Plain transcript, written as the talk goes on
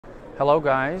Hello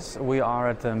guys, we are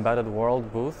at the Embedded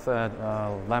World booth at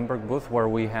Lamberg booth where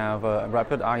we have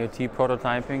rapid IoT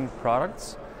prototyping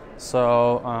products.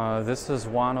 So this is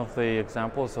one of the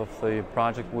examples of the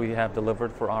project we have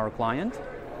delivered for our client.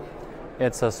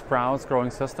 It's a sprouts growing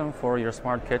system for your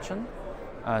smart kitchen.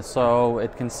 So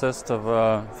it consists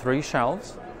of 3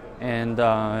 shelves, and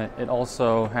it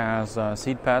also has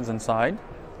seed pads inside.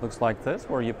 Looks like this,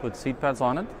 where you put seed pads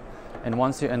on it, and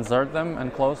once you insert them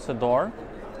and close the door,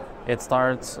 it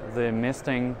starts the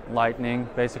misting, lightning,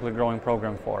 basically growing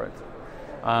program for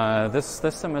it. This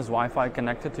system is Wi-Fi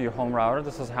connected to your home router.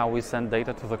 This is how we send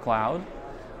data to the cloud.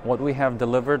 What we have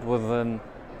delivered within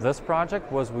this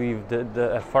project was we did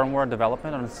a firmware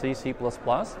development on C++.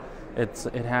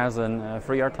 It has a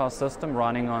FreeRTOS system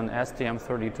running on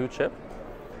STM32 chip.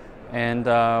 And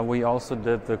we also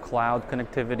did the cloud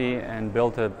connectivity and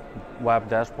built a web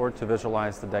dashboard to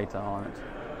visualize the data on it.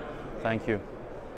 Thank you.